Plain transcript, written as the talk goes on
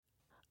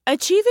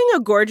Achieving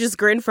a gorgeous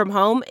grin from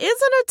home isn't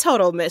a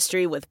total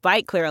mystery with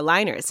Byte Clear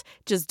aligners.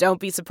 Just don't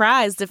be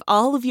surprised if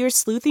all of your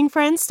sleuthing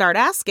friends start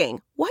asking,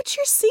 "What's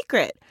your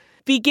secret?"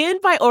 Begin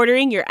by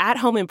ordering your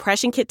at-home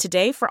impression kit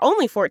today for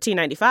only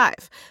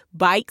 $14.95.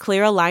 Byte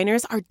Clear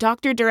aligners are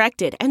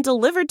doctor-directed and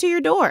delivered to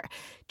your door.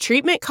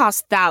 Treatment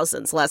costs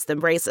thousands less than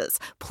braces.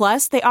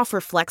 Plus, they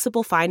offer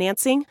flexible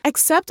financing,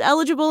 accept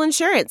eligible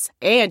insurance,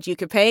 and you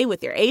can pay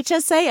with your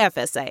HSA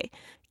FSA.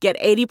 Get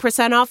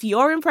 80% off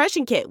your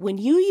impression kit when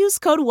you use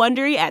code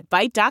WONDERY at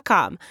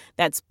Byte.com.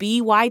 That's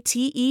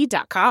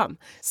BYTE.com.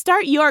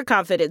 Start your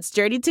confidence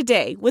journey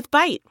today with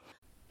Byte.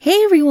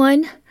 Hey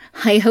everyone!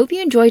 I hope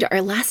you enjoyed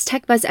our last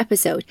Tech Buzz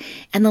episode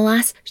and the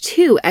last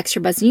 2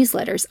 Extra Buzz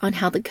newsletters on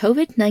how the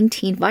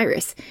COVID-19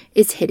 virus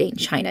is hitting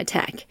China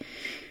tech.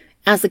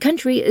 As the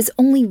country is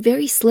only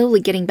very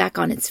slowly getting back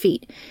on its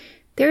feet,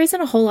 there isn't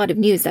a whole lot of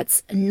news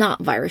that's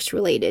not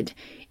virus-related,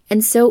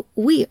 and so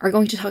we are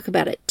going to talk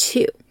about it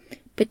too.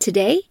 But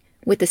today,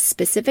 with a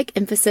specific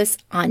emphasis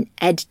on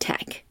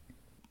EdTech.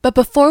 But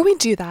before we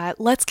do that,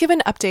 let's give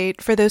an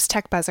update for those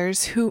tech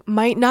buzzers who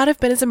might not have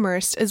been as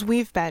immersed as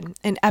we've been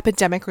in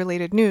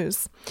epidemic-related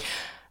news.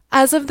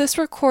 As of this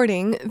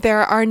recording,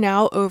 there are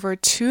now over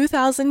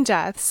 2,000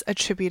 deaths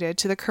attributed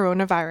to the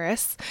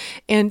coronavirus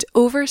and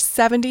over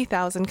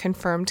 70,000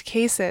 confirmed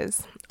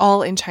cases,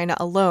 all in China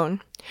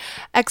alone.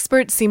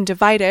 Experts seem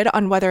divided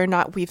on whether or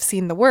not we've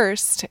seen the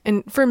worst,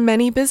 and for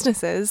many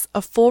businesses,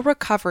 a full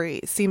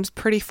recovery seems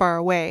pretty far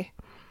away.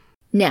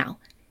 Now,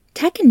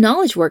 tech and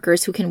knowledge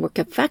workers who can work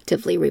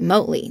effectively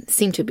remotely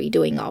seem to be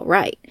doing all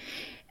right,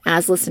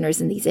 as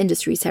listeners in these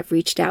industries have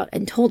reached out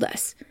and told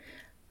us.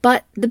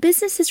 But the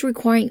businesses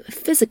requiring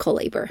physical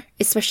labor,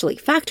 especially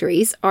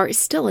factories, are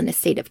still in a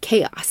state of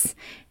chaos,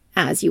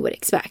 as you would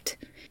expect.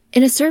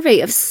 In a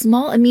survey of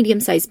small and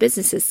medium-sized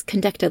businesses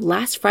conducted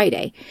last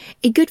Friday,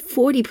 a good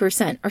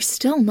 40% are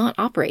still not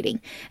operating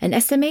and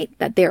estimate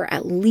that they're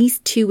at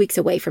least 2 weeks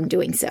away from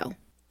doing so.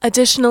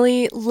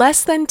 Additionally,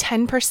 less than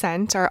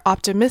 10% are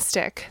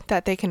optimistic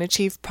that they can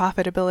achieve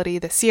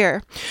profitability this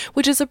year,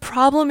 which is a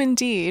problem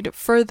indeed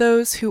for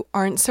those who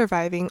aren't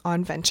surviving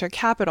on venture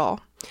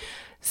capital.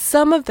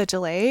 Some of the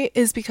delay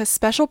is because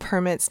special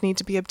permits need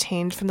to be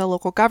obtained from the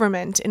local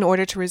government in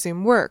order to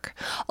resume work,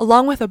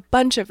 along with a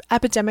bunch of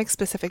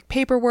epidemic-specific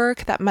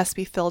paperwork that must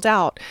be filled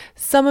out,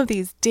 some of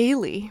these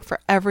daily for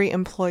every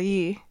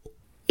employee.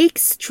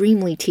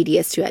 Extremely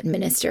tedious to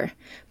administer,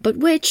 but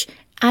which,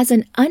 as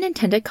an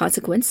unintended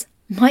consequence,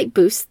 might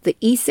boost the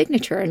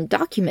e-signature and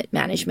document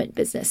management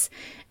business,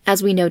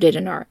 as we noted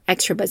in our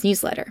Extra Buzz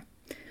newsletter.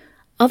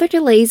 Other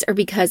delays are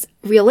because,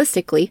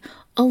 realistically,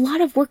 a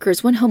lot of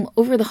workers went home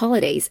over the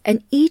holidays,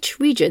 and each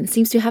region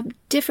seems to have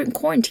different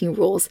quarantine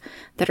rules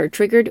that are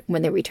triggered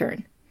when they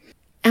return.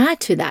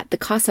 Add to that the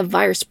cost of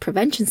virus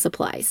prevention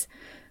supplies,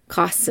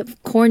 costs of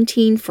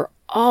quarantine for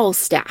all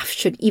staff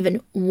should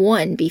even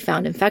one be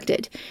found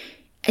infected,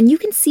 and you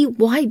can see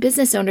why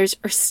business owners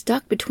are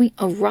stuck between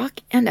a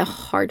rock and a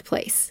hard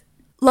place.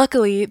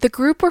 Luckily, the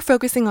group we're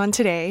focusing on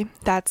today,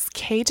 that's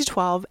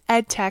K-12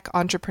 EdTech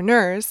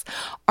entrepreneurs,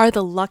 are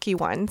the lucky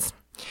ones.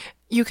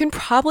 You can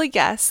probably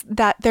guess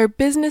that their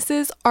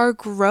businesses are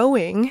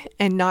growing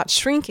and not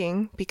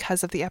shrinking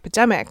because of the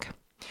epidemic.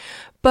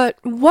 But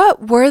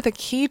what were the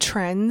key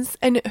trends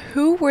and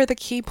who were the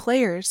key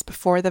players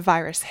before the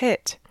virus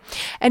hit?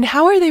 And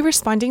how are they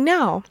responding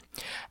now?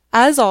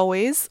 As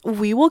always,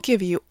 we will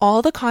give you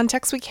all the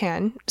context we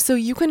can so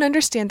you can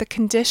understand the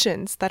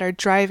conditions that are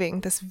driving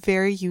this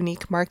very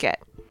unique market.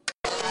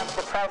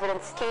 The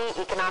president's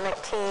key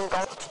economic team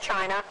goes to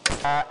China.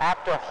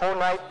 After a whole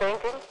night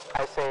thinking,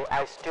 I say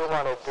I still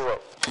want to do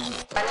it.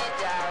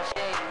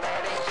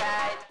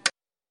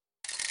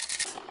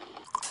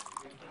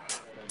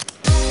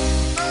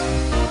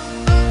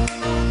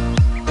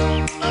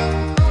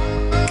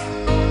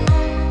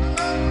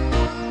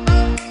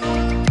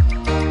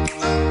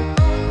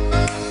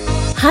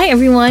 Hi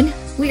everyone,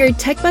 we are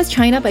Tech Buzz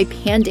China by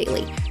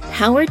Pandaily,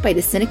 powered by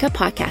the Sinica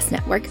Podcast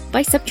Network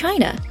by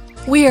SupChina.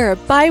 We are a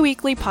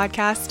bi-weekly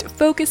podcast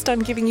focused on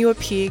giving you a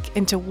peek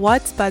into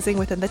what's buzzing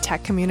within the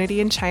tech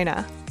community in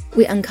China.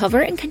 We uncover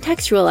and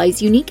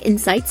contextualize unique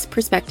insights,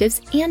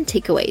 perspectives, and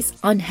takeaways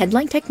on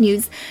headline tech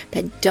news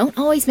that don't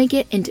always make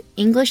it into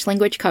English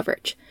language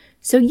coverage,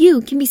 so you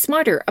can be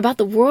smarter about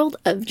the world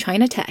of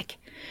China tech.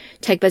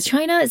 TechBuzz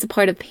China is a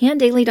part of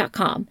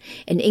Pandaily.com,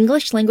 an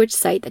English language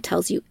site that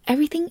tells you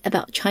everything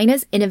about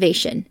China's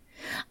innovation.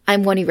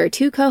 I'm one of our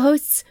 2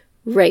 co-hosts,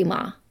 Rui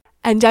Ma.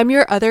 And I'm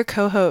your other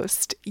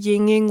co-host,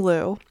 Yingying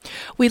Liu.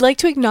 We'd like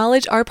to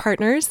acknowledge our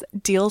partners,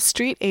 Deal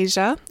Street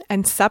Asia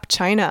and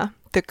SupChina,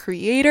 the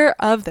creator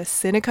of the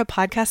Sinica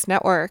Podcast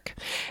Network.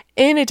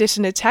 In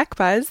addition to Tech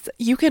Buzz,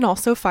 you can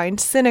also find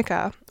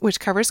Sinica, which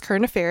covers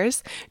current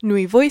affairs,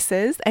 Nui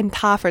Voices, and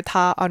Ta for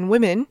Ta on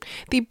Women,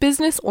 the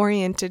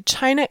business-oriented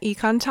China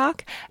Econ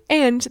Talk,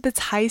 and the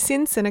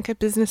Caixin Sinica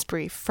Business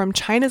Brief from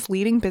China's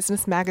leading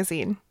business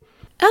magazine.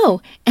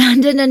 Oh,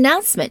 and an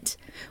announcement.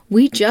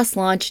 We just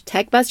launched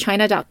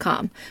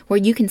TechBuzzChina.com, where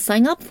you can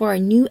sign up for our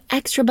new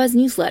Extra Buzz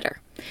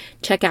newsletter.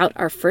 Check out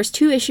our first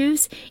 2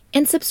 issues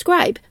and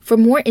subscribe for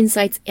more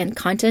insights and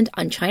content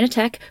on China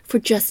tech for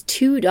just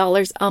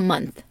 $2 a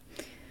month.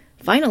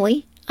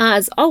 Finally,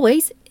 as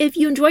always, if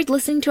you enjoyed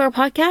listening to our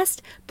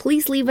podcast,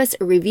 please leave us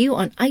a review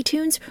on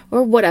iTunes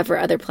or whatever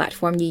other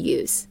platform you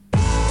use.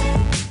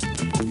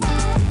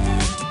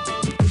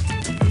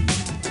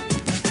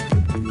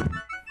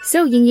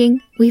 So,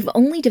 Ying, we've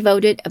only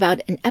devoted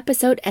about an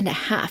episode and a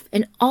half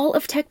in all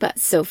of TechBuzz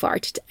so far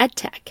to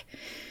EdTech.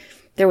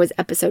 There was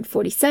episode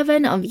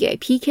 47 on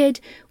VIP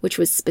Kid, which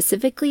was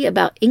specifically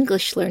about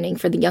English learning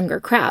for the younger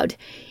crowd,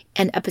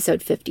 and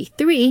episode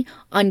 53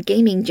 on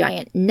gaming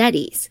giant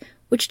NetEase,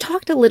 which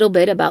talked a little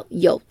bit about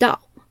Youdao,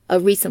 a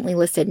recently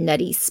listed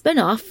NetEase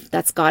spinoff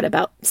that's got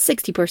about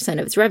 60%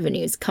 of its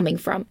revenues coming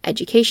from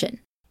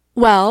education.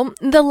 Well,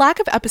 the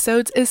lack of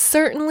episodes is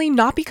certainly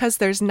not because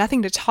there's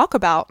nothing to talk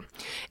about.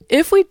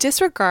 If we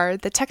disregard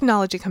the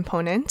technology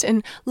component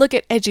and look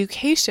at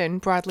education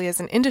broadly as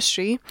an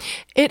industry,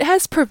 it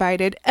has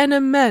provided an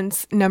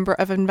immense number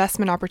of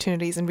investment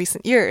opportunities in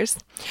recent years.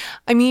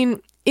 I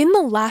mean, in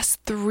the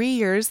last 3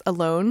 years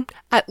alone,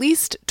 at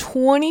least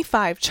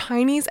 25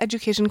 Chinese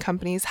education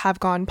companies have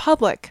gone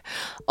public,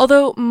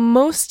 although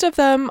most of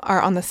them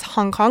are on the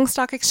Hong Kong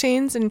Stock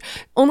Exchange and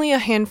only a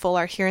handful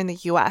are here in the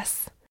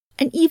US.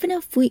 And even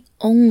if we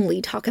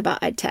only talk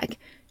about EdTech,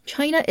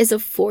 China is a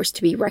force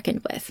to be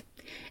reckoned with.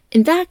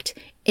 In fact,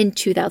 in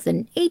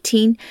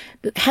 2018,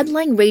 the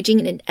headline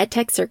raging in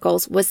EdTech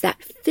circles was that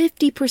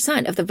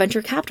 50% of the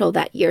venture capital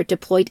that year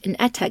deployed in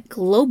EdTech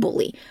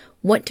globally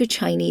went to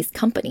Chinese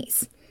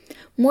companies,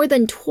 more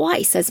than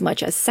twice as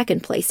much as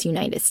second place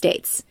United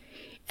States.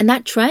 And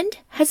that trend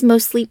has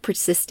mostly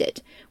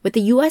persisted, with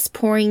the US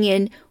pouring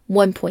in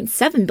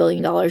 $1.7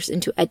 billion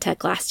into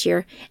EdTech last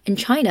year, and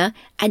China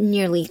at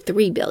nearly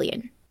 $3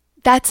 billion.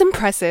 That's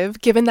impressive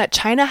given that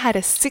China had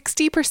a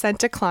 60%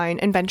 decline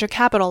in venture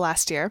capital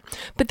last year,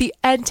 but the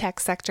edtech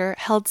sector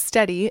held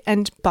steady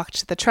and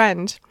bucked the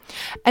trend.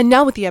 And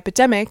now with the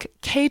epidemic,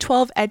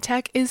 K-12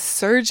 edtech is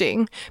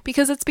surging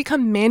because it's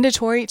become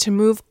mandatory to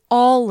move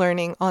all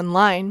learning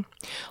online.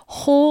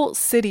 Whole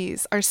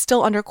cities are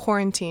still under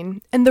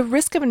quarantine, and the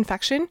risk of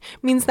infection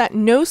means that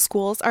no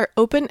schools are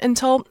open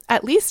until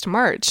at least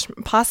March,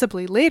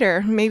 possibly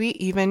later,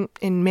 maybe even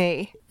in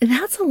May.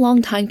 That's a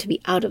long time to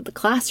be out of the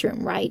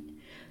classroom, right?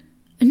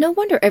 No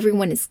wonder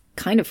everyone is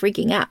kind of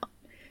freaking out.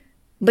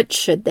 But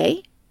should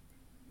they?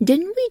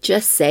 Didn't we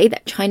just say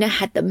that China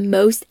had the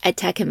most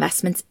edtech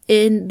investments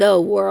in the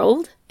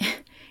world?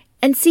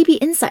 And CB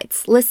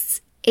Insights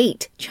lists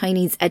 8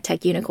 Chinese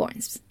edtech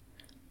unicorns.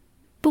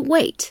 But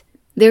wait,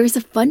 there is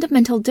a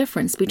fundamental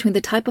difference between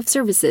the type of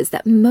services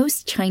that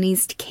most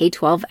Chinese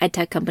K-12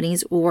 edtech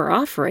companies were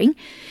offering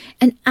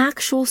and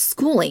actual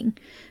schooling,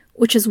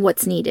 which is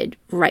what's needed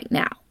right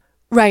now.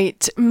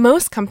 Right.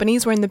 Most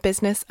companies were in the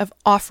business of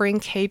offering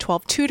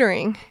K-12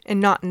 tutoring and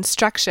not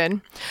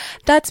instruction.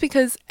 That's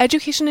because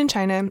education in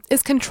China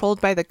is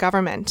controlled by the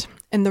government,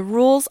 and the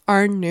rules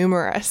are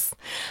numerous.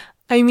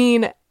 I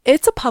mean,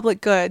 it's a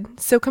public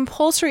good, so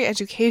compulsory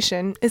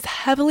education is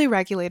heavily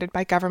regulated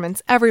by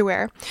governments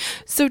everywhere.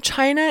 So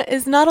China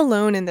is not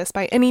alone in this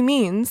by any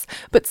means,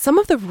 but some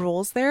of the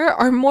rules there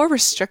are more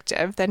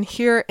restrictive than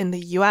here in the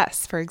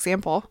US, for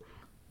example.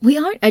 We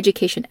aren't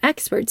education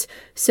experts,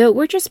 so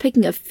we're just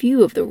picking a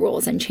few of the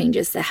rules and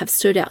changes that have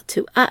stood out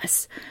to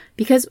us,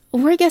 because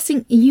we're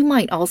guessing you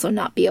might also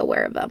not be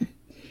aware of them.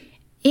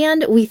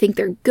 And we think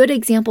they're good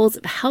examples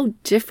of how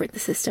different the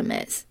system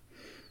is.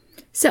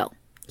 So,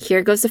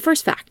 here goes the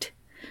first fact,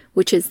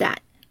 which is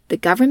that the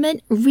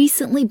government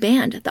recently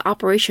banned the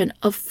operation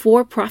of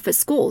for-profit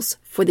schools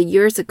for the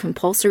years of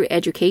compulsory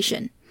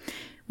education,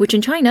 which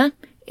in China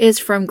is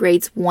from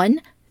grades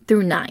 1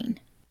 through 9.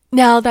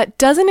 Now, that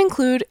doesn't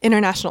include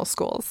international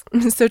schools,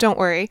 so don't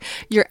worry.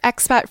 Your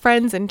expat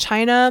friends in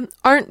China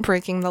aren't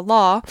breaking the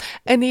law,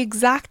 and the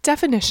exact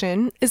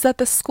definition is that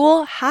the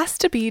school has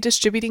to be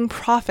distributing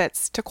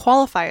profits to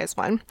qualify as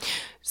one.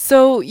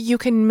 So you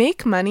can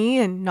make money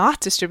and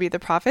not distribute the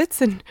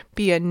profits and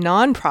be a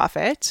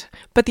non-profit,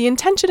 but the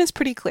intention is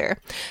pretty clear.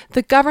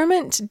 The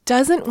government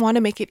doesn't want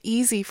to make it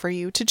easy for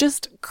you to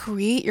just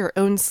create your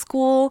own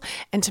school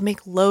and to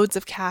make loads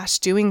of cash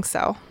doing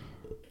so.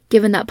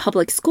 Given that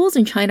public schools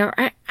in China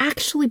are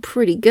actually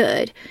pretty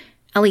good,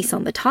 at least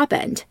on the top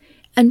end,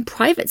 and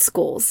private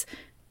schools,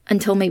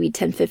 until maybe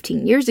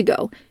 10-15 years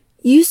ago,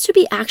 used to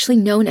be actually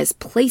known as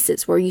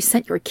places where you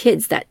sent your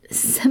kids that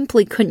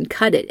simply couldn't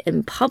cut it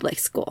in public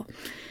school.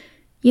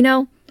 You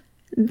know,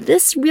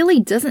 this really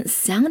doesn't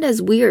sound as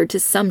weird to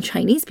some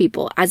Chinese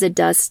people as it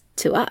does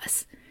to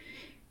us.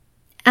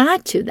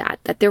 Add to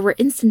that there were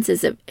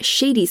instances of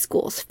shady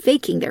schools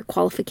faking their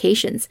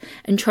qualifications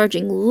and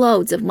charging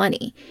loads of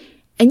money.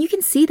 And you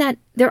can see that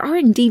there are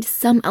indeed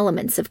some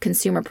elements of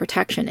consumer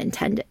protection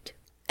intended.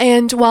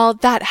 And while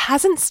that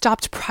hasn't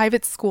stopped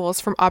private schools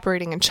from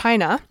operating in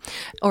China,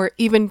 or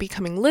even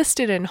becoming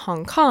listed in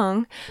Hong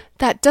Kong,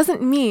 that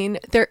doesn't mean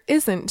there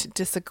isn't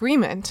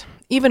disagreement,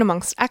 even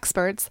amongst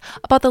experts,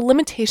 about the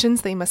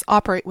limitations they must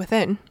operate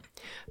within.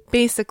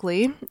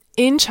 Basically,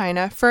 in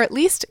China, for at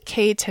least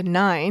K to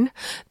 9,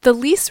 the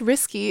least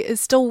risky is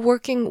still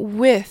working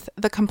with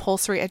the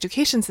compulsory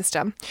education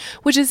system,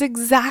 which is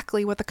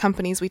exactly what the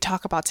companies we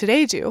talk about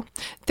today do.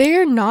 They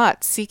are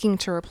not seeking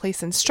to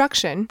replace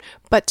instruction,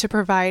 but to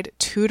provide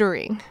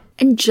tutoring.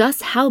 And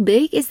just how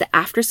big is the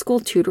after-school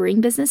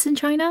tutoring business in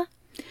China?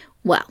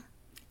 Well,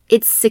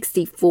 it's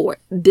 $64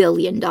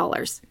 billion,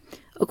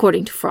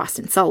 according to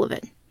Frost &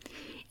 Sullivan.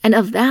 And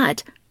of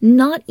that,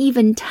 not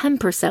even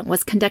 10%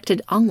 was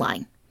conducted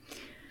online.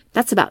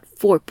 That's about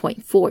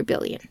 $4.4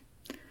 billion.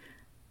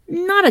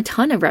 Not a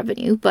ton of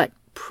revenue, but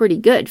pretty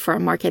good for a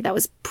market that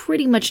was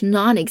pretty much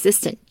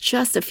non-existent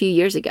just a few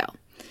years ago.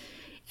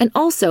 And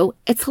also,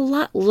 it's a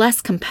lot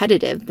less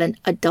competitive than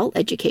adult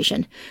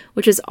education,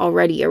 which is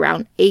already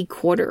around a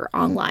quarter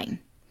online.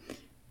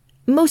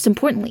 Most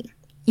importantly,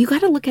 you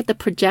got to look at the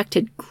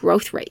projected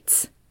growth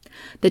rates.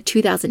 The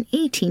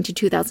 2018 to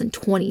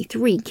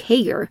 2023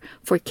 CAGR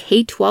for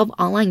K-12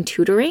 online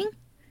tutoring,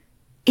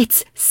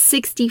 it's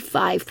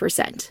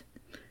 65%.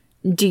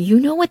 Do you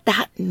know what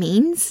that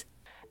means?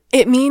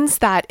 It means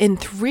that in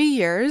 3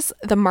 years,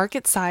 the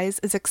market size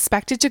is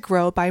expected to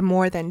grow by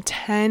more than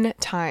 10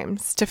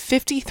 times to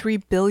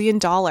 $53 billion.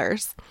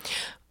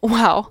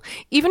 Wow,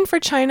 even for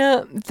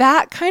China,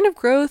 that kind of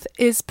growth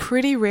is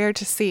pretty rare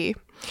to see.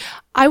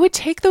 I would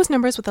take those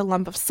numbers with a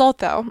lump of salt,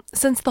 though,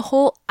 since the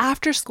whole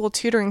after-school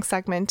tutoring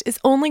segment is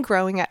only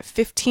growing at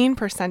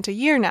 15% a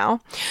year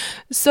now.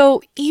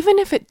 So even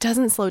if it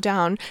doesn't slow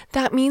down,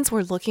 that means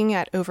we're looking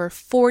at over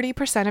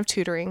 40% of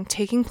tutoring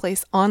taking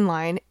place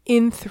online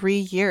in 3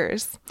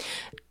 years.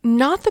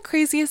 Not the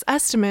craziest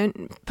estimate,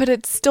 but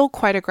it's still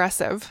quite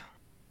aggressive.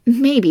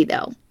 Maybe,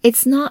 though.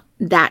 It's not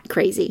that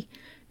crazy.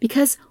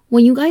 Because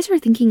when you guys are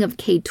thinking of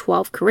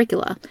K-12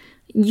 curricula,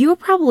 you're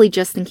probably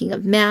just thinking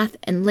of math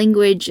and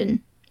language and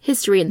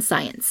history and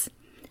science.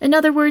 In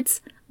other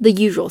words, the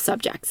usual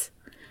subjects.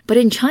 But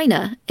in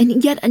China,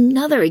 and yet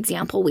another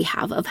example we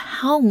have of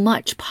how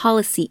much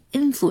policy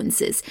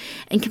influences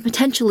and can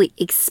potentially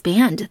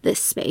expand this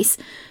space,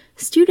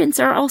 students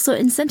are also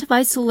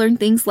incentivized to learn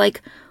things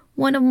like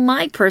one of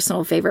my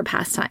personal favorite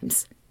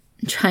pastimes,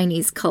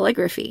 Chinese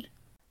calligraphy.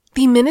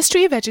 The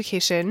Ministry of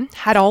Education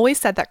had always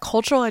said that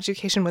cultural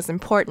education was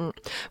important,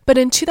 but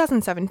in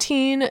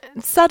 2017, it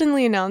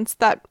suddenly announced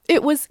that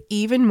it was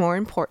even more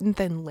important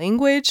than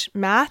language,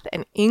 math,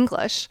 and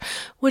English,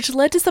 which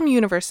led to some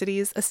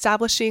universities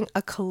establishing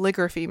a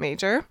calligraphy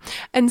major,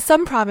 and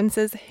some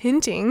provinces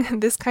hinting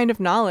this kind of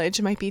knowledge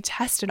might be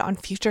tested on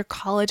future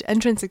college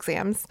entrance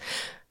exams.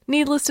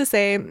 Needless to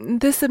say,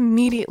 this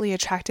immediately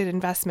attracted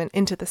investment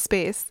into the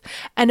space,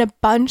 and a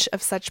bunch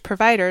of such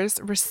providers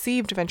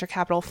received venture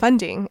capital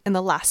funding in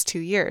the last 2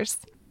 years.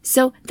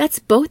 So that's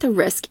both a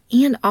risk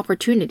and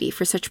opportunity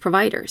for such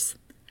providers.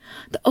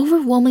 The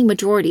overwhelming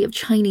majority of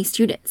Chinese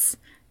students,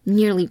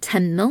 nearly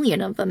 10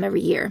 million of them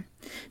every year,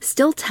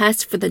 still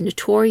test for the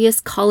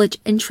notorious college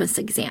entrance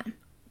exam,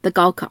 the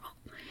Gaokao.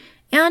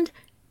 And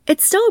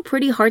it's still a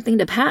pretty hard thing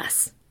to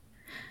pass.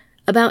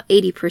 About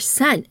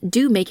 80%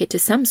 do make it to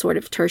some sort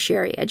of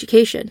tertiary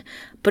education,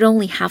 but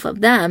only half of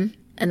them,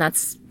 and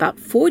that's about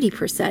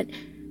 40%,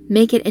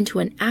 make it into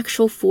an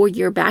actual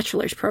 4-year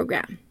bachelor's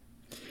program.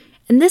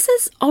 And this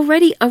is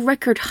already a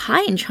record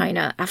high in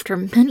China after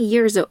many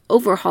years of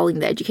overhauling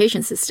the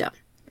education system.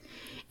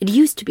 It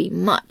used to be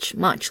much,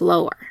 much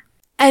lower.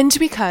 And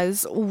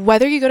because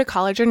whether you go to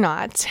college or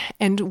not,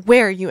 and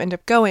where you end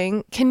up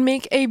going, can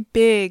make a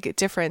big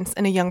difference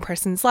in a young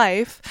person's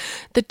life,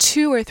 the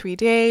 2 or 3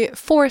 day,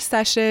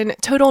 4-session,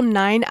 total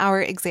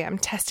 9-hour exam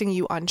testing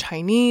you on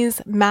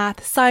Chinese,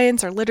 math,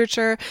 science, or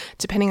literature,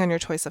 depending on your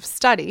choice of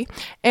study,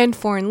 and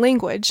foreign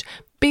language,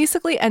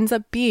 basically ends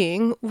up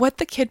being what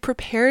the kid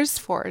prepares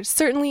for,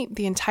 certainly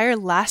the entire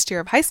last year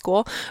of high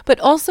school,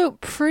 but also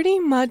pretty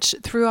much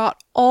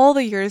throughout all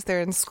the years they're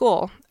in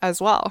school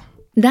as well.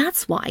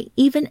 That's why,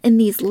 even in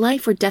these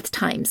life or death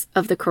times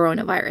of the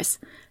coronavirus,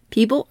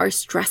 people are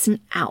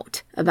stressing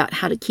out about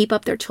how to keep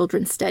up their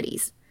children's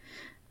studies.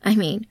 I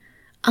mean,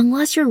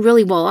 unless you're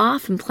really well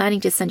off and planning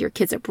to send your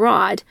kids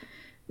abroad,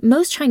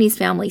 most Chinese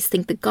families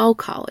think the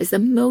Gaokao is the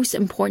most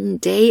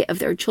important day of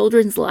their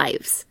children's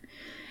lives.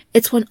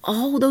 It's when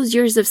all those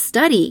years of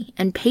study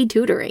and paid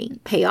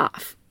tutoring pay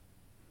off.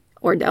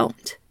 Or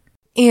don't.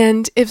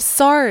 And if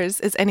SARS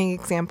is any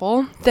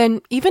example, then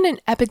even an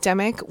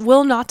epidemic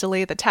will not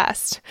delay the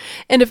test.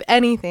 And if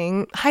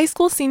anything, high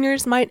school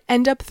seniors might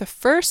end up the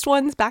first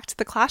ones back to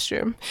the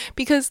classroom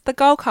because the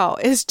Gaokao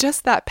is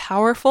just that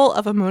powerful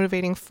of a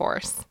motivating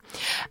force.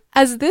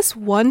 As this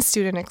one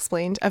student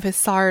explained of his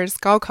SARS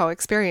Gaokao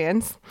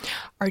experience,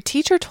 our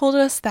teacher told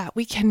us that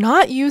we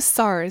cannot use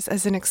SARS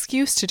as an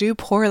excuse to do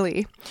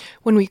poorly.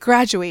 When we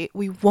graduate,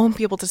 we won't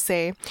be able to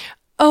say,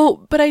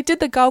 "Oh, but I did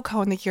the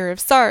Gaokao in the year of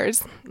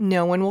SARS."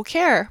 No one will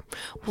care.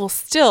 We'll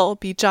still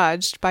be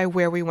judged by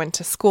where we went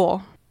to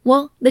school.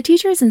 Well, the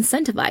teacher is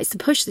incentivized to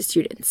push the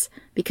students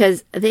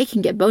because they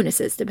can get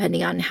bonuses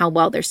depending on how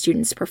well their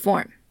students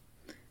perform.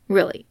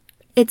 Really,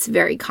 it's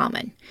very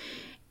common.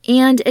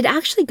 And it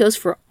actually goes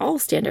for all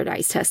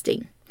standardized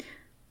testing.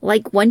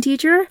 Like one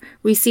teacher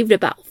received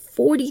about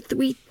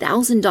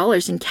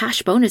 $43,000 in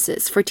cash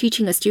bonuses for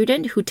teaching a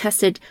student who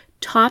tested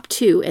top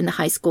 2 in the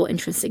high school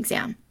entrance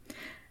exam.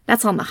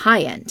 That's on the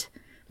high end,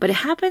 but it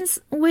happens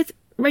with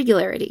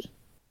regularity.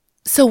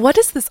 So what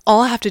does this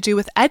all have to do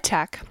with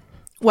EdTech?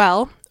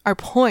 Well, our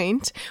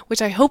point,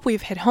 which I hope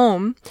we've hit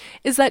home,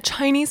 is that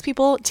Chinese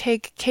people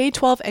take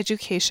K-12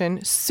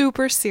 education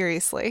super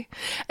seriously.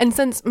 And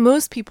since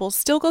most people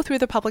still go through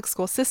the public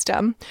school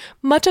system,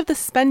 much of the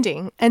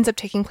spending ends up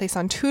taking place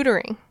on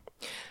tutoring.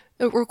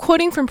 We're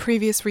quoting from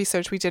previous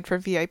research we did for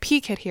VIP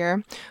Kid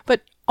here,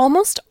 but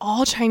almost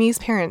all Chinese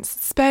parents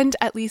spend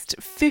at least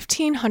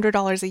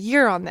 $1,500 a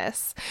year on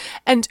this,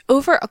 and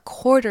over a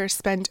quarter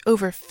spend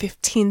over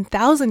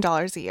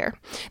 $15,000 a year.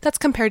 That's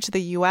compared to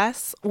the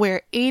US,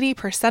 where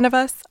 80% of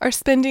us are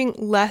spending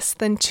less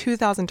than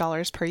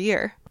 $2,000 per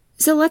year.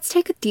 So let's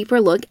take a deeper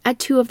look at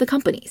 2 of the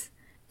companies,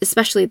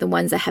 especially the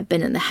ones that have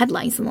been in the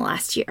headlines in the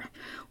last year,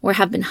 or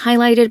have been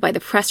highlighted by the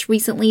press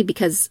recently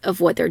because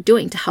of what they're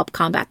doing to help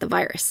combat the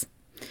virus.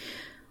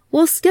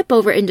 We'll skip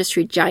over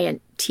industry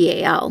giant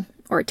TAL,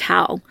 or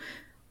Tao,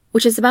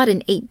 which is about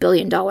an $8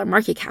 billion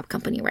market cap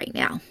company right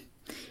now.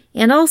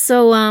 And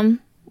also,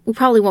 we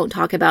probably won't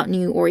talk about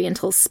New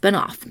Oriental's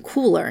spinoff,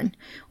 Koolearn,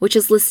 which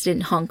is listed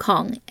in Hong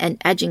Kong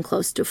and edging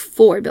close to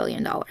 $4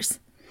 billion.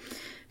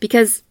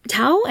 Because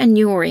Tao and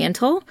New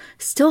Oriental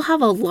still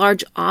have a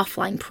large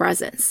offline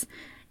presence.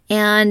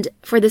 And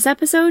for this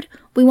episode,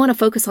 we want to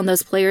focus on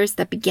those players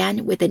that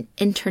began with an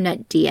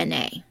internet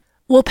DNA.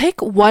 We'll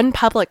pick one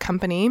public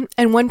company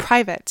and one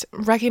private,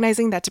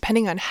 recognizing that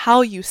depending on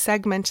how you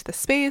segment the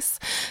space,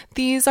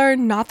 these are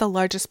not the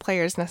largest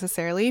players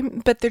necessarily,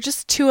 but they're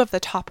just 2 of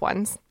the top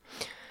ones.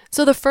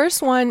 So the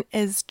first one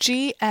is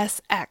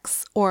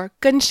GSX, or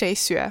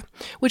Genshui,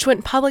 which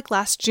went public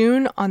last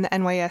June on the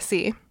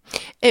NYSE.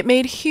 It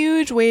made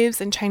huge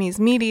waves in Chinese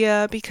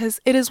media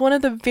because it is one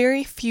of the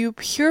very few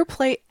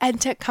pure-play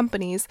edtech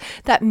companies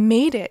that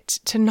made it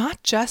to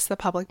not just the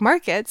public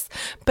markets,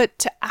 but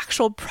to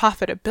actual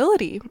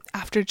profitability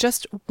after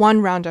just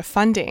 1 round of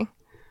funding.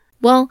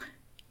 Well,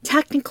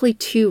 technically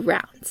 2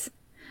 rounds.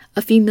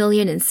 A few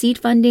million in seed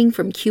funding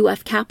from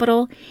QF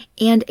Capital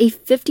and a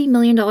 $50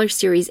 million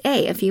Series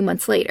A a few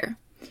months later.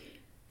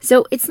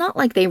 So it's not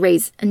like they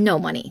raise no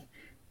money.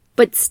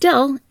 But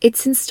still,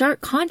 it's in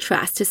stark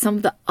contrast to some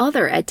of the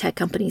other edtech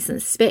companies in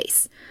the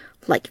space,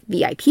 like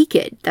VIP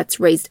Kid, that's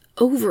raised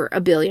over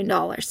 $1 billion,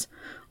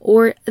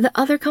 or the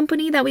other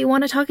company that we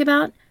want to talk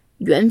about,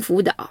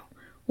 Yuanfu Dao,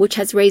 which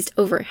has raised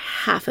over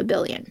 $500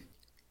 million.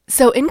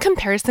 So in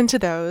comparison to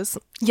those,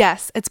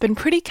 yes, it's been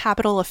pretty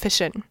capital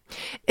efficient.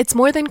 It's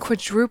more than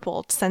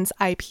quadrupled since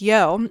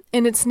IPO,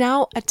 and it's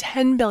now a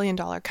 $10 billion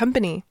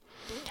company.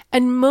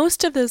 And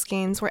most of those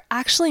gains were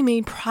actually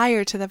made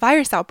prior to the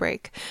virus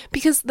outbreak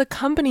because the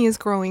company is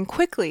growing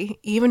quickly,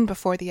 even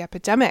before the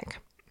epidemic.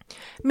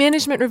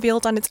 Management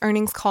revealed on its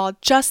earnings call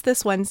just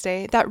this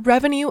Wednesday that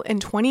revenue in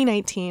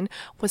 2019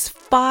 was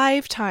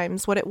 5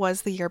 times what it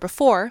was the year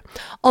before,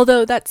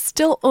 although that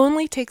still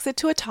only takes it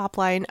to a top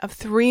line of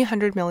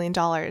 $300 million.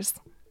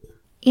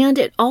 And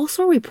it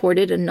also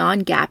reported a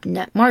non-GAAP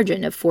net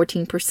margin of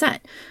 14%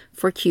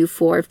 for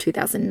Q4 of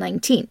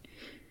 2019.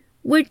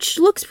 Which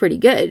looks pretty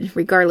good,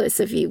 regardless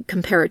if you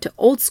compare it to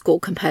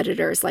old-school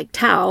competitors like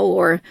Tao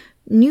or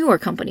newer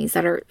companies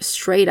that are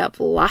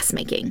straight-up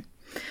loss-making.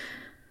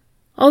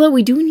 Although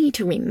we do need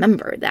to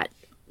remember that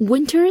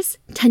winters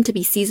tend to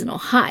be seasonal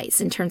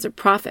highs in terms of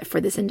profit for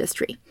this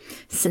industry,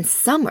 since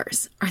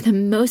summers are the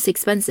most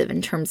expensive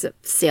in terms of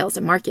sales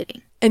and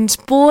marketing. And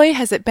boy,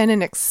 has it been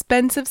an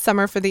expensive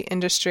summer for the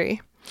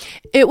industry.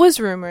 It was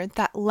rumored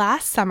that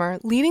last summer,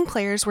 leading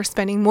players were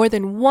spending more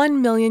than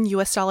 $1 million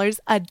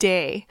a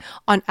day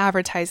on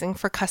advertising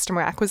for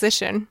customer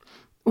acquisition.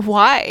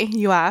 Why,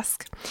 you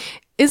ask?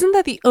 Isn't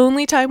that the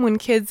only time when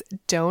kids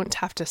don't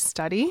have to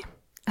study?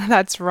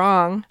 That's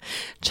wrong.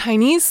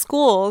 Chinese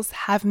schools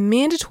have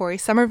mandatory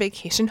summer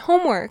vacation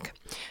homework.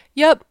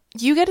 Yep,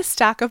 you get a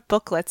stack of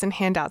booklets and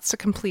handouts to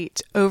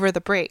complete over the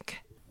break.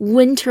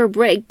 Winter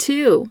break,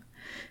 too.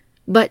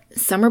 But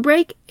summer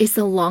break is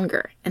the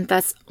longer and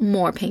thus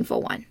more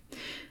painful one.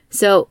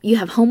 So you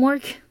have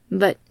homework,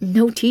 but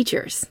no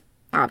teachers,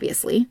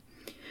 obviously.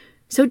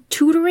 So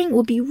tutoring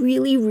will be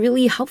really,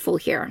 really helpful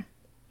here.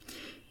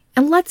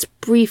 And let's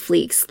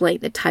briefly explain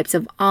the types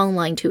of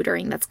online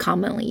tutoring that's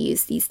commonly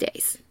used these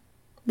days.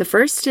 The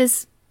first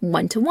is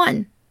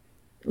one-to-one,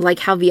 like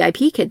how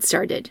VIP Kids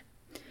started.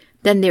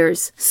 Then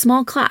there's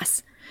small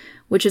class,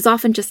 which is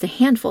often just a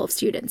handful of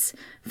students,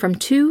 from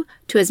 2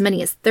 to as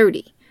many as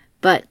 30,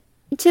 but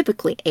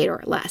typically 8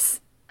 or less.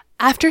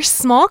 After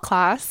small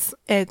class,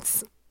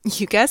 it's,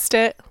 you guessed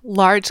it,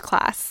 large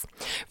class.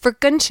 For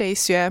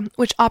Genshui,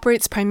 which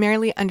operates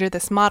primarily under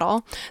this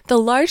model, the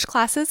large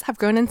classes have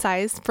grown in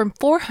size from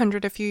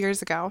 400 a few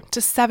years ago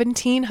to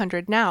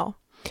 1,700 now.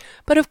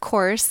 But of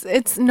course,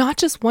 it's not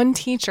just one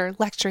teacher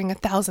lecturing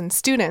 1,000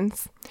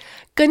 students.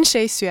 跟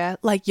谁学,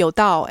 like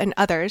Youdao and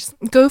others,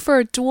 go for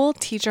a dual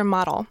teacher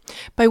model,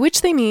 by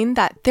which they mean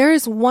that there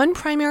is one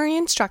primary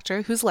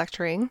instructor who's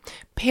lecturing,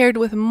 paired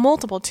with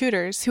multiple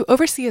tutors who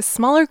oversee a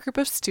smaller group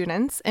of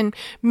students and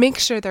make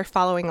sure they're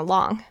following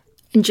along.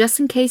 And just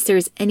in case there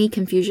is any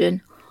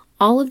confusion,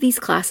 all of these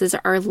classes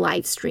are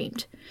live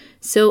streamed,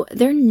 so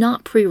they're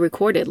not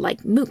pre-recorded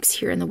like MOOCs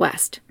here in the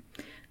West.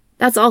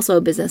 That's also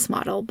a business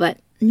model, but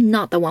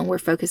not the one we're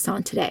focused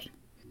on today.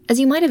 As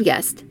you might have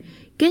guessed,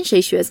 跟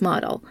谁学's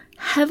model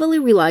heavily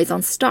relies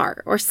on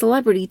star or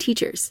celebrity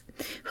teachers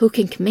who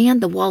can command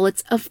the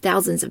wallets of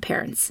thousands of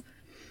parents.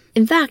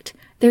 In fact,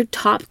 their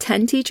top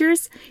 10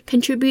 teachers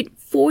contribute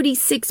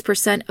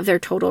 46% of their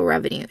total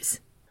revenues.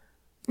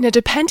 Now,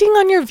 depending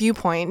on your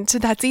viewpoint,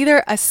 that's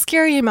either a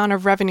scary amount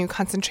of revenue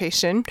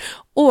concentration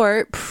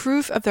or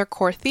proof of their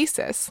core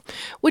thesis,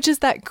 which is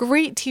that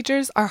great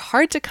teachers are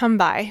hard to come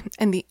by,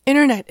 and the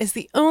internet is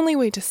the only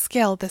way to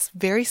scale this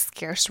very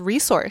scarce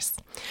resource.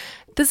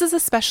 This is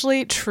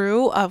especially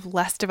true of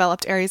less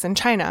developed areas in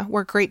China,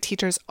 where great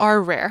teachers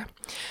are rare.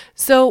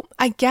 So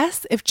I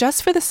guess if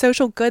just for the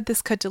social good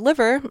this could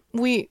deliver,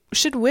 we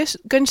should wish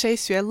跟谁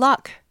学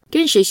luck.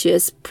 跟谁学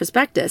's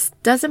prospectus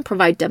doesn't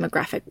provide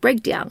demographic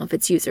breakdown of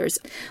its users.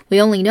 We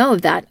only know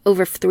that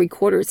over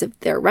 3/4 of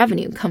their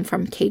revenue come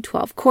from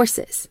K-12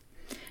 courses.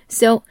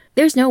 So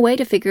there's no way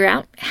to figure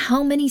out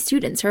how many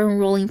students are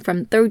enrolling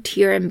from third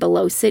tier and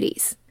below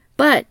cities.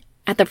 But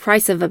at the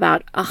price of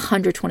about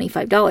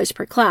 $125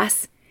 per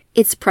class,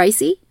 it's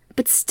pricey,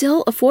 but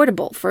still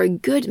affordable for a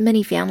good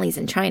many families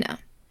in China,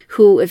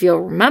 who, if you'll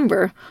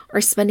remember,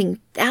 are spending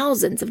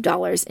thousands of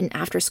dollars in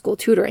after-school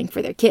tutoring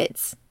for their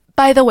kids.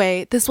 By the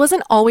way, this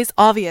wasn't always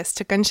obvious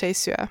to 跟谁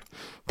学.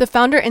 The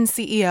founder and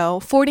CEO,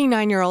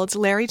 49-year-old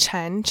Larry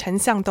Chen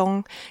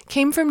Xiangdong,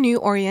 came from New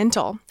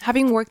Oriental,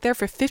 having worked there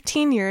for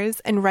 15 years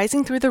and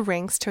rising through the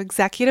ranks to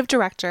executive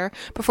director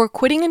before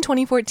quitting in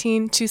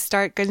 2014 to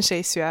start 跟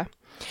谁学.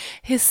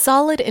 His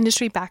solid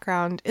industry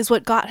background is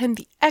what got him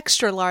the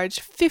extra-large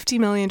 $50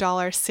 million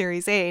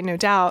Series A, no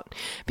doubt,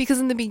 because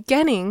in the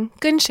beginning,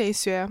 跟谁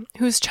学,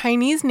 whose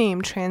Chinese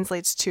name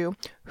translates to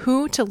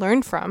who to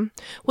learn from,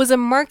 was a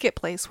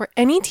marketplace where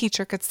any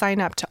teacher could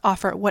sign up to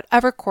offer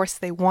whatever course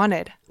they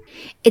wanted.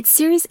 Its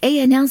Series A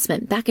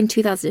announcement back in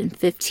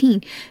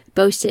 2015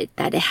 boasted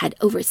that it had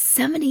over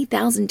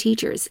 70,000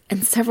 teachers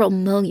and several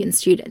million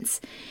students,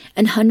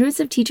 and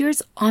hundreds of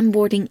teachers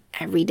onboarding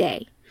every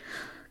day.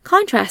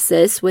 Contrast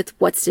this with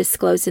what's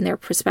disclosed in their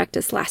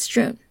prospectus last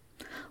June: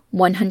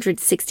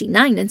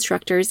 169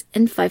 instructors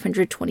and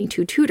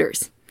 522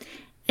 tutors.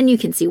 And you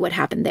can see what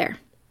happened there.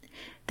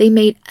 They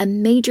made a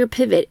major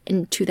pivot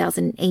in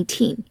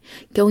 2018,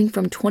 going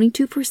from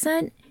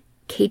 22%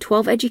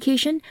 K-12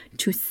 education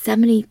to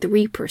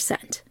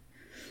 73%.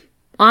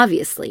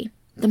 Obviously,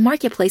 the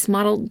marketplace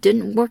model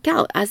didn't work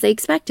out as they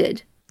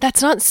expected.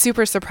 That's not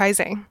super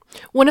surprising.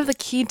 One of the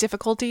key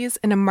difficulties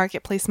in a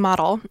marketplace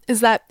model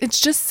is that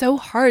it's just so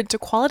hard to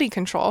quality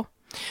control.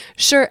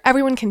 Sure,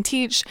 everyone can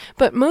teach,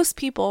 but most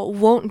people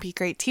won't be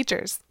great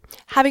teachers.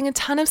 Having a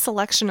ton of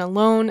selection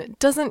alone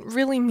doesn't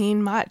really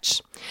mean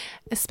much,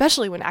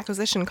 especially when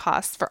acquisition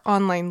costs for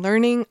online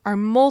learning are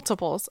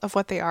multiples of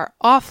what they are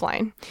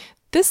offline.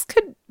 This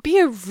could be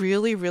a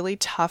really, really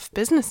tough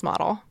business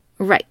model.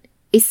 Right.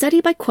 A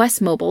study by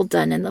Quest Mobile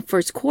done in the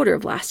first quarter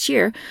of last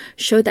year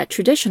showed that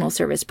traditional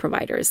service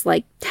providers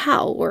like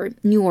Tao or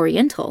New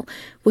Oriental,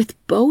 with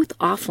both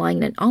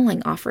offline and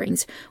online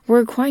offerings, were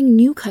acquiring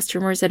new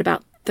customers at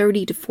about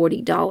 $30 to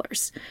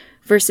 $40,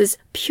 versus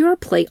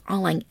pure-play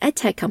online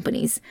edtech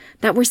companies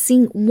that were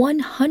seeing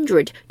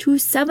 $100 to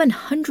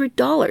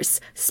 $700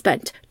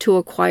 spent to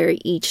acquire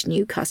each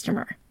new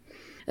customer.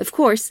 Of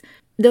course,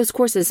 those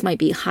courses might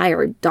be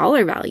higher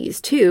dollar values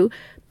too,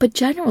 but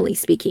generally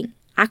speaking,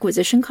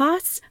 acquisition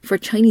costs for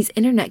Chinese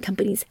internet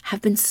companies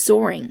have been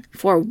soaring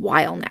for a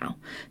while now.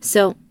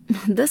 So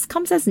this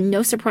comes as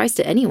no surprise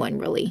to anyone,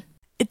 really.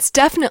 It's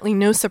definitely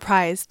no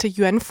surprise to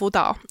Yuan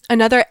Fudao,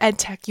 another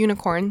edtech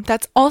unicorn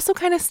that's also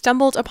kind of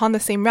stumbled upon the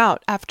same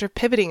route after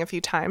pivoting a few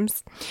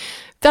times.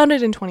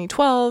 Founded in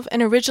 2012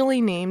 and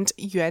originally named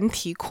Yuan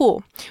Ti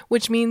Ku,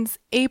 which means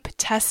Ape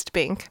Test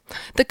Bank,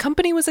 the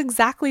company was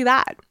exactly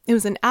that. It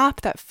was an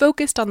app that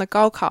focused on the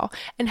Gaokao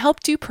and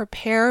helped you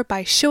prepare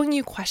by showing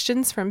you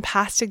questions from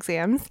past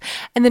exams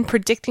and then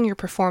predicting your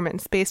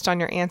performance based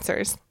on your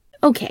answers.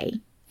 Okay,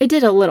 it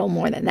did a little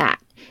more than that.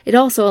 It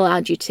also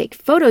allowed you to take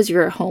photos of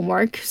your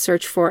homework,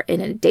 search for it in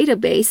a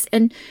database,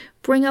 and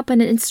bring up an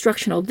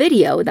instructional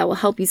video that will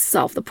help you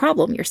solve the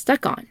problem you're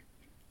stuck on.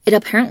 It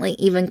apparently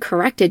even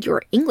corrected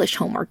your English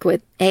homework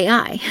with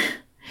AI.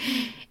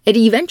 It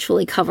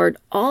eventually covered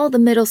all the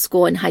middle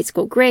school and high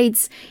school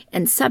grades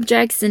and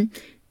subjects and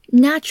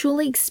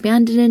naturally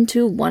expanded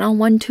into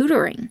one-on-one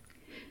tutoring.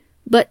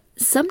 But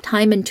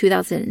sometime in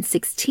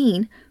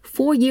 2016,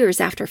 4 years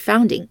after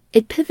founding,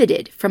 it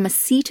pivoted from a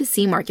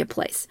C2C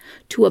marketplace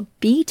to a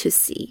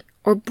B2C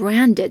or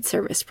branded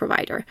service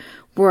provider,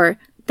 where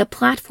the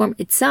platform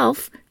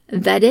itself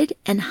vetted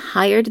and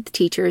hired the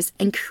teachers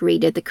and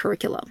created the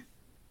curriculum.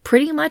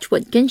 Pretty much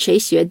what 跟谁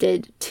学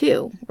did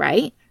too,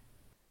 right?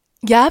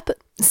 Yep.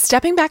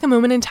 Stepping back a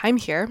moment in time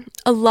here,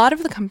 a lot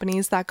of the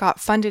companies that got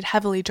funded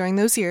heavily during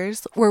those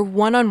years were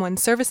one-on-one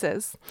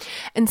services.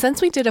 And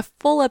since we did a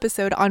full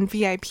episode on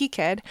VIP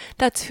Kid,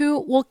 that's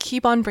who we'll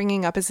keep on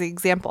bringing up as the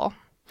example.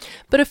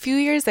 But a few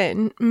years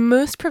in,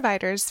 most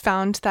providers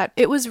found that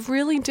it was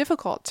really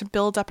difficult to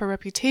build up a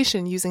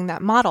reputation using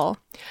that model.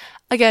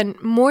 Again,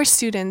 more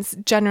students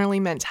generally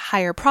meant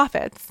higher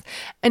profits.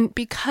 And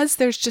because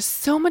there's just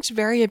so much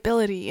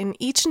variability in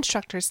each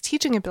instructor's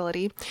teaching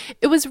ability,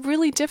 it was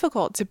really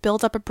difficult to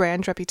build up a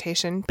brand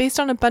reputation based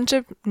on a bunch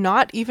of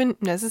not even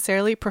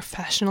necessarily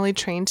professionally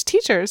trained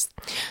teachers.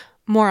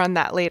 More on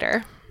that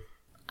later.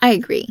 I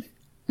agree.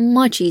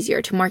 Much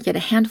easier to market a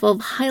handful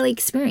of highly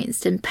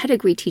experienced and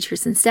pedigree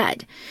teachers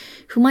instead,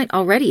 who might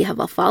already have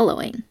a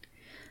following.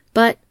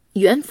 But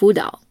Yuan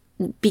Fudao,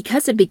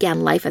 because it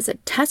began life as a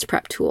test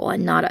prep tool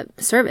and not a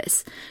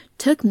service,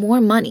 took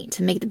more money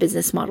to make the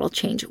business model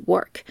change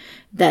work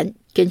than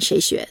跟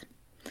谁学.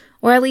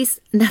 Or at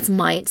least that's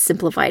my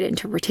simplified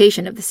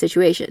interpretation of the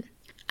situation.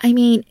 I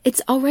mean,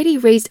 it's already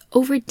raised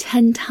over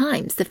 10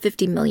 times the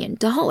 $50 million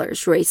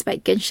raised by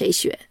跟谁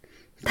学.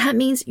 That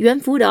means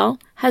Yuan Fudao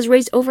has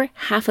raised over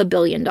 $500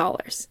 million.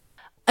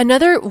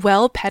 Another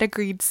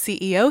well-pedigreed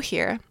CEO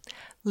here,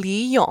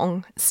 Li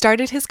Yong,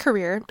 started his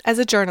career as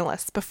a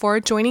journalist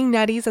before joining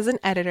NetEase as an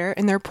editor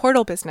in their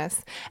portal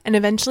business and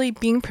eventually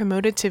being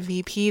promoted to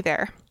VP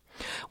there.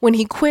 When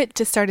he quit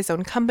to start his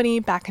own company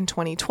back in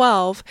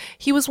 2012,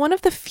 he was one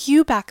of the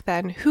few back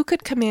then who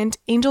could command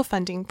angel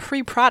funding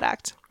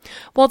pre-product.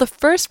 While the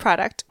first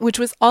product, which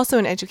was also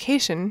in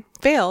education,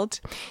 failed,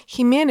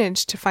 he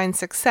managed to find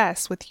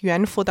success with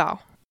Yuan Fudao.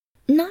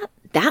 Not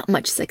that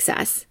much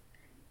success.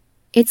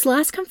 Its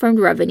last confirmed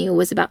revenue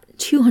was about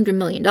 $200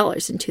 million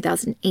in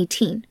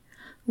 2018,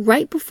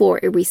 right before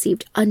it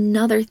received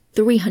another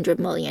 $300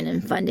 million in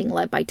funding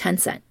led by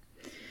Tencent.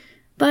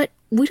 But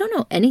we don't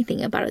know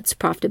anything about its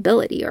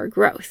profitability or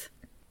growth.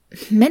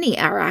 Many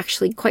are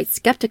actually quite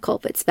skeptical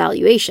of its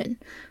valuation,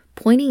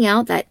 pointing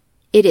out that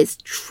it is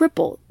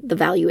triple the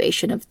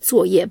valuation of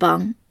作业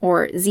帮,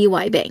 or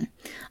ZY Bank,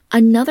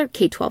 another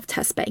K-12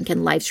 test bank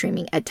and live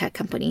streaming edtech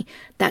company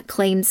that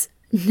claims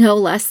no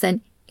less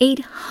than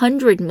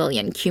 800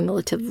 million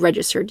cumulative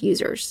registered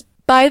users.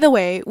 By the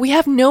way, we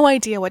have no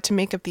idea what to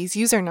make of these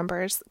user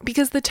numbers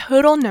because the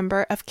total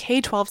number of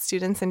K-12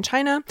 students in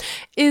China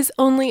is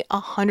only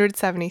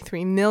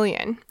 173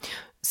 million.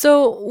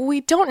 So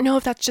we don't know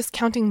if that's just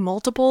counting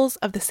multiples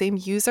of the same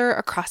user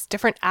across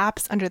different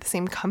apps under the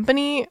same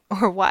company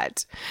or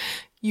what.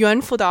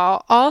 Yuan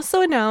Fudao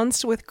also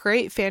announced with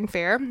great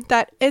fanfare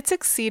that it's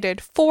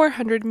exceeded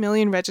 400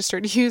 million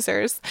registered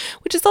users,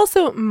 which is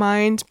also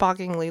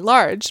mind-bogglingly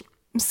large.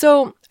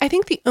 So I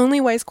think the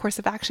only wise course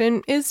of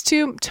action is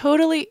to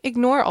totally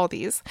ignore all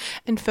these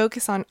and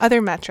focus on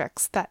other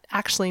metrics that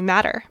actually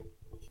matter.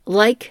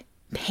 Like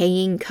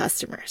paying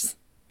customers.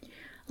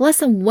 Less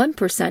than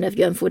 1% of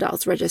Yuan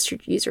Fudao's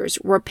registered users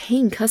were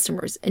paying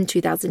customers in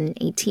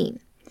 2018.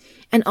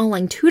 And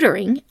online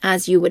tutoring,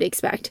 as you would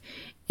expect,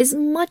 is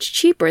much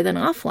cheaper than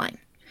offline.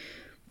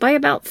 By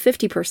about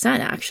 50%,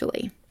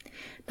 actually.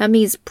 That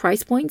means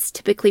price points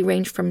typically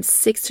range from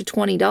 $6 to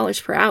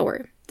 $20 per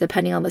hour,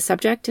 depending on the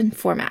subject and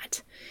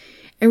format.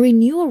 And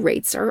renewal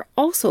rates are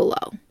also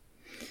low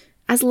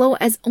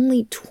as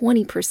only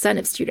 20%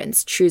 of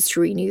students choose to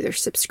renew their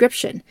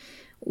subscription,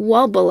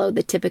 well below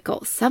the typical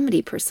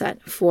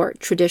 70% for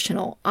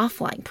traditional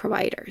offline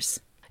providers.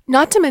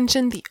 Not to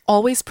mention the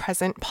always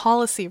present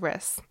policy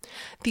risks.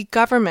 The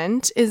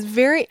government is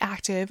very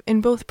active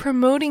in both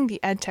promoting the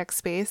edtech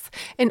space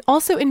and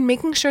also in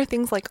making sure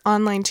things like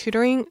online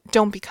tutoring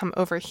don't become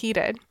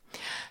overheated.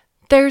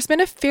 There's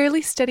been a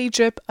fairly steady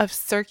drip of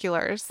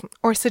circulars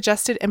or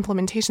suggested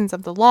implementations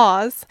of the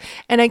laws,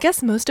 and I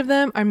guess most of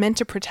them are meant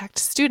to protect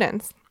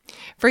students.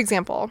 For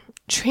example,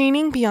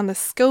 training beyond the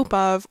scope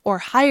of or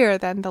higher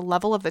than the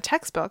level of the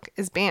textbook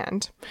is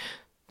banned.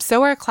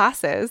 So are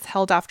classes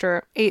held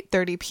after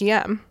 8:30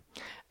 p.m.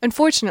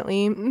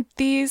 Unfortunately,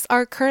 these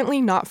are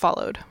currently not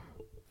followed.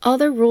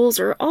 Other rules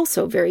are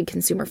also very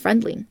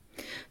consumer-friendly,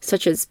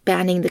 such as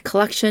banning the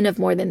collection of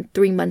more than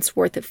 3 months'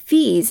 worth of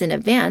fees in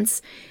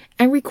advance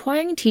and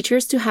requiring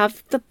teachers to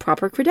have the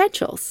proper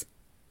credentials.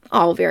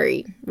 All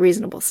very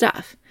reasonable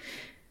stuff.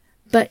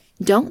 But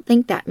don't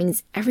think that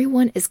means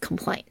everyone is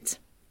compliant.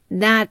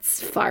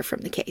 That's far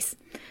from the case.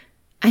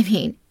 I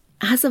mean,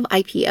 as of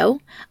IPO,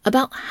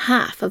 about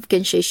half of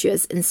跟谁学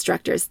's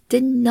instructors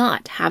did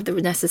not have the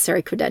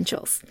necessary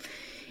credentials.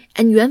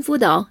 And Yuan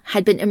Fudao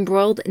had been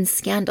embroiled in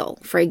scandal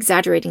for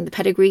exaggerating the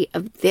pedigree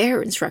of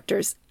their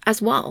instructors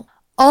as well.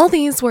 All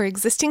these were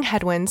existing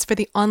headwinds for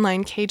the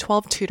online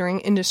K-12 tutoring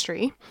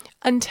industry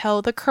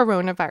until the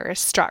coronavirus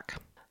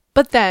struck.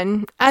 But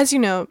then, as you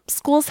know,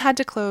 schools had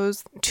to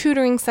close,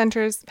 tutoring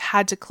centers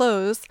had to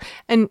close,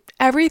 and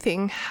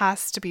everything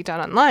has to be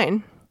done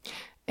online.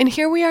 And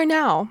here we are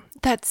now,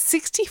 that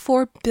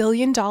 $64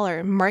 billion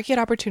market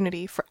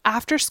opportunity for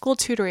after-school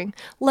tutoring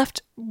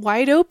left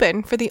wide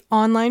open for the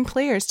online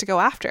players to go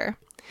after.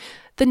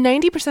 The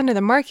 90% of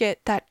the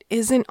market that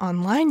isn't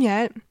online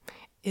yet,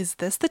 is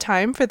this the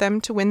time for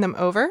them to win them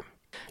over?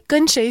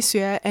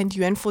 Genshui and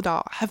Yuan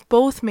Fudao have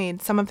both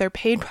made some of their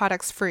paid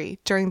products free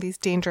during these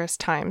dangerous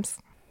times.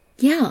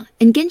 Yeah,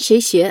 and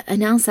Genshui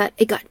announced that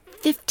it got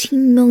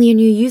 15 million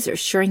new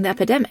users during the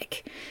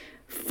epidemic.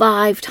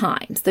 5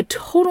 times the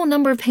total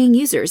number of paying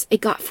users it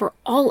got for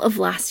all of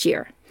last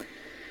year.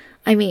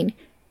 I mean,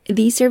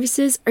 these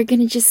services are going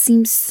to just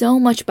seem so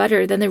much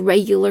better than the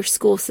regular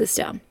school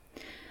system.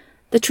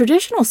 The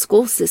traditional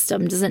school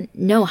system doesn't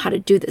know how to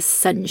do this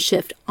sudden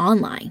shift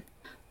online.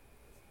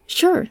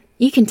 Sure,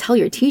 you can tell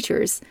your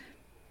teachers,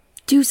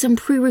 do some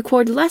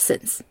pre-recorded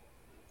lessons,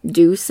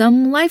 do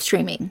some live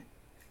streaming.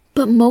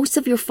 But most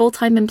of your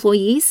full-time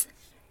employees,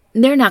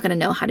 they're not going to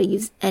know how to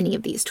use any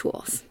of these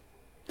tools.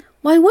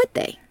 Why would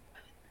they?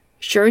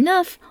 Sure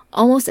enough,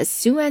 almost as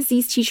soon as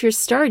these teachers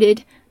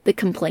started, the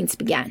complaints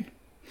began.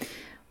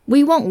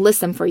 We won't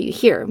list them for you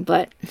here,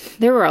 but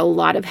there were a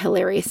lot of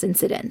hilarious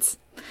incidents.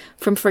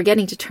 From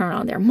forgetting to turn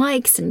on their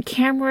mics and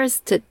cameras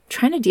to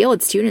trying to deal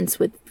with students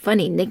with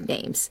funny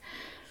nicknames.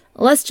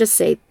 Let's just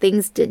say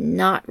things did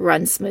not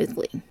run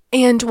smoothly.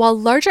 And while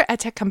larger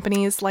edtech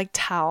companies like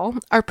TAL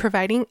are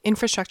providing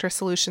infrastructure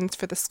solutions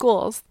for the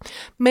schools,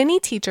 many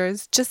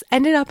teachers just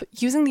ended up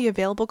using the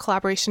available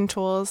collaboration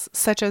tools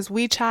such as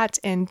WeChat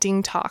and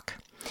DingTalk.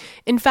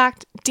 In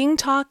fact,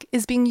 DingTalk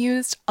is being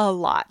used a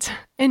lot,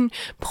 and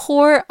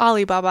poor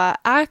Alibaba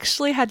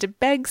actually had to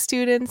beg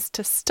students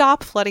to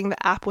stop flooding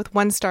the app with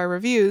 1-star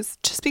reviews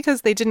just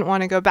because they didn't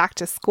want to go back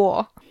to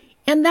school.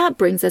 And that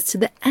brings us to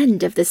the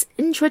end of this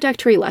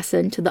introductory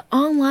lesson to the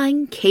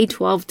online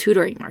K-12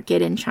 tutoring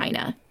market in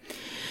China.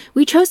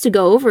 We chose to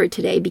go over it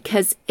today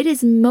because it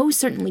is most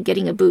certainly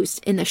getting a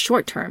boost, in the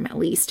short term at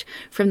least,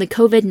 from the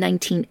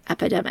COVID-19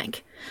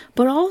 epidemic.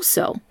 But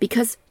also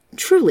because,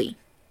 truly,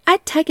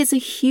 EdTech is a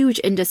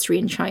huge industry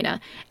in China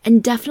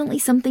and definitely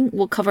something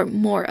we'll cover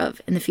more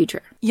of in the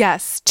future.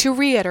 Yes, to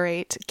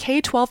reiterate,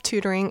 K-12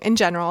 tutoring in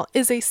general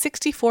is a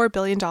 $64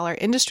 billion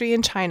industry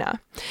in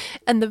China,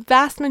 and the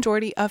vast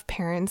majority of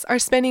parents are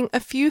spending a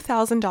few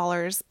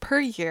 $1,000s per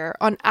year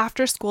on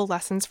after-school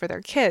lessons for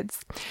their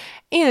kids,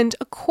 and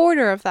a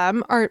quarter of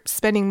them are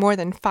spending more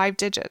than 5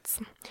 digits.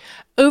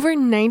 Over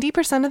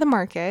 90% of the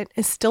market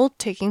is still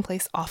taking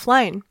place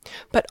offline,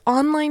 but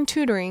online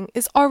tutoring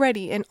is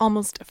already an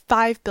almost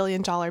 $5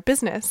 billion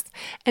business,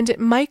 and it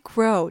might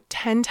grow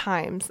 10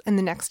 times in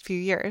the next few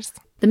years.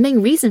 The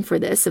main reason for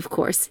this, of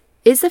course,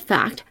 is the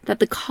fact that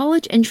the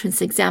college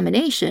entrance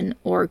examination,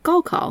 or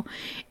Gaokao,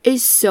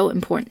 is so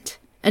important,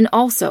 and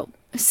also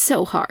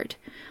so hard.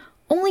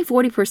 Only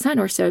 40%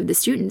 or so of the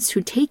students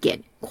who take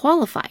it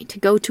qualify to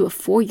go to a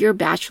 4-year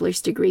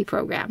bachelor's degree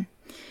program.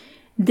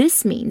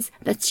 This means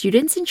that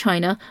students in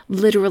China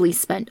literally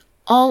spend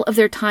all of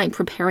their time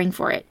preparing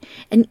for it,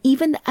 and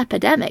even the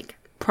epidemic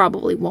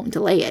probably won't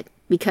delay it,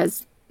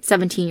 because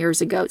 17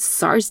 years ago,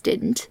 SARS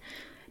didn't.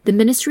 The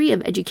Ministry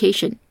of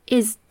Education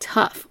is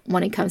tough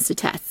when it comes to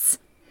tests.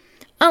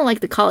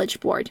 Unlike the College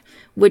Board,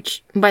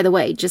 which, by the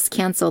way, just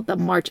canceled the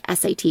March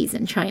SATs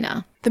in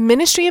China. The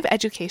Ministry of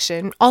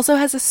Education also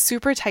has a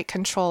super tight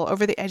control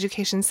over the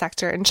education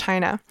sector in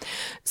China.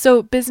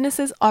 So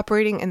businesses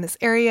operating in this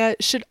area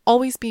should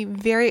always be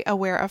very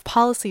aware of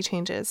policy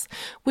changes,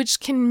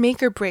 which can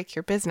make or break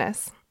your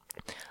business.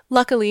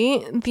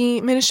 Luckily,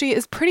 the ministry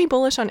is pretty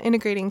bullish on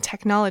integrating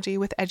technology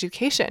with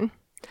education.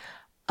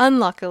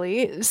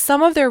 Unluckily,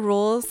 some of their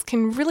rules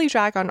can really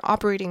drag on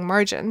operating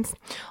margins,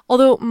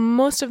 although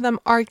most of them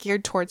are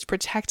geared towards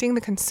protecting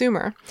the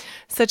consumer,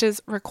 such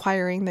as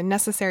requiring the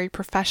necessary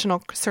professional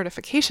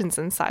certifications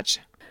and such.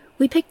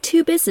 We picked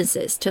 2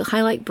 businesses to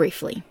highlight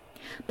briefly: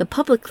 the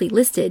publicly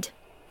listed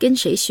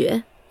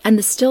Genshui and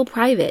the still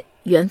private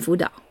Yuan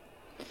Fudao.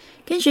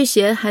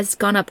 Genshui has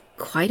gone up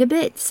quite a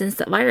bit since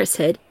the virus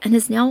hit and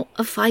is now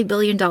a $5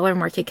 billion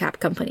market cap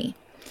company.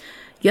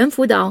 Yuan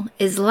Fudao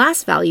is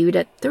last valued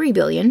at $3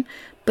 billion,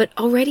 but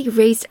already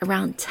raised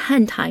around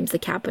 10 times the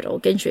capital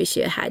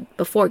Genshui had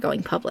before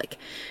going public,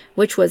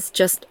 which was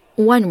just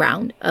one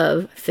round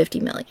of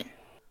 $50 million.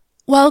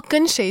 While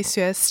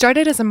Genshui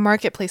started as a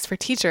marketplace for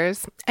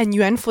teachers and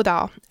Yuan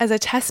Fudao as a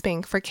test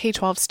bank for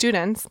K-12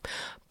 students,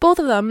 both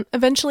of them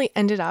eventually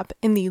ended up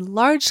in the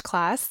large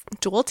class,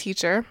 dual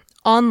teacher,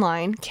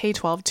 online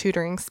K-12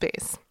 tutoring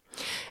space.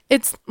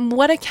 It's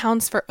what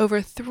accounts for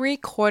over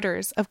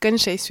 3/4 of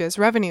Genshui's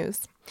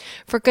revenues.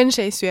 For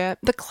Genshui,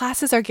 the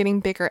classes are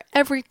getting bigger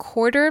every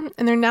quarter,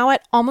 and they're now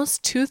at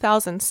almost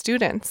 2,000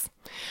 students.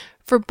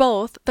 For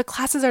both, the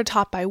classes are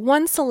taught by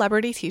one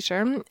celebrity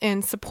teacher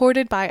and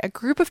supported by a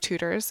group of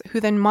tutors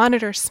who then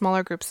monitor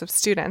smaller groups of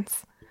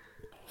students.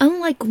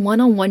 Unlike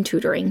one-on-one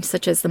tutoring,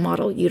 such as the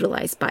model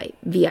utilized by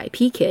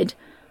VIP Kid,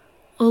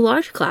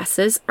 large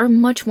classes are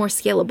much more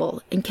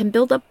scalable and can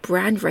build up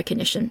brand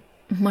recognition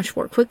much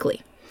more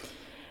quickly.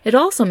 It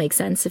also makes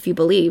sense if you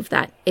believe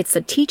that it's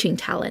the teaching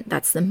talent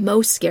that's the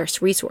most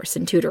scarce resource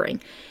in tutoring,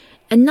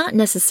 and not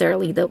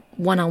necessarily the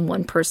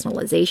one-on-one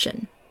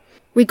personalization.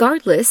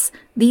 Regardless,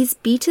 these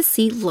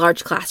B2C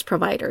large class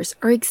providers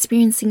are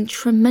experiencing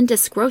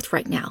tremendous growth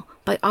right now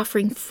by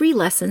offering free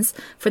lessons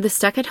for the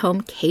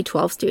stuck-at-home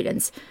K-12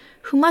 students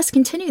who must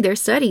continue their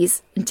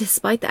studies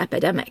despite the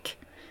epidemic.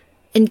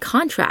 In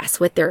contrast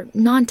with their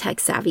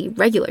non-tech-savvy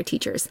regular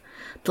teachers,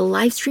 the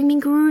live streaming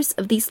gurus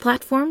of these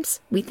platforms,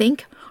 we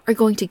think, are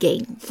going to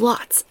gain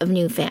lots of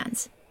new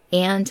fans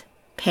and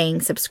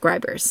paying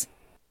subscribers.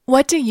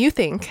 What do you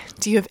think?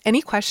 Do you have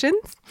any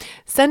questions?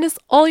 Send us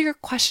all your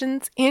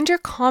questions and your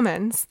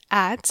comments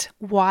at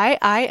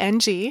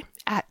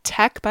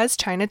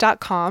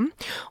ying@techbuzzchina.com,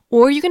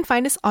 or you can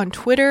find us on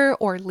Twitter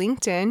or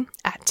LinkedIn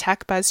at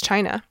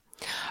TechBuzzChina.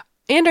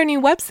 And our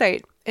new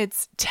website,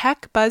 it's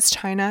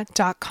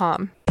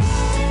techbuzzchina.com.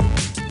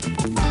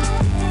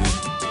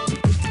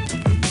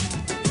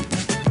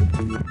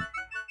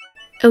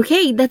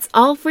 Okay, that's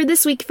all for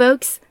this week,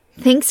 folks.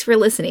 Thanks for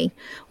listening.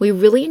 We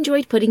really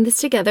enjoyed putting this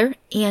together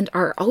and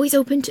are always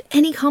open to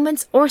any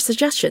comments or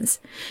suggestions.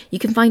 You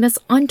can find us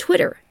on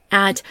Twitter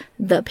at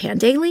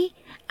ThePandaily,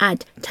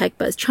 at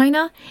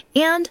TechBuzzChina,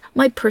 and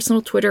my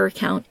personal Twitter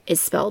account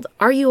is spelled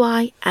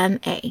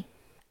RUIMA.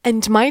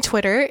 And my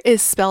Twitter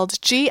is spelled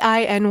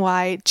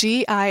GINYGINY.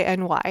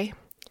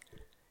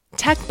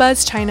 Tech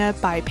Buzz China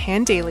by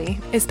Pandaily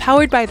is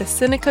powered by the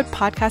Cinecode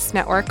Podcast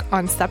Network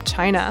on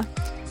SupChina.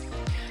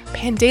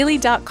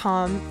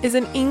 Pandaily.com is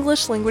an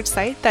English language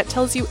site that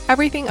tells you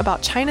everything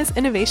about China's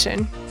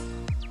innovation.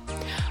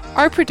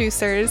 Our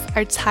producers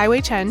are Tai Wei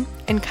Chen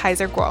and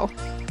Kaiser Guo.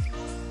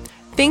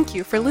 Thank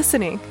you for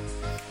listening.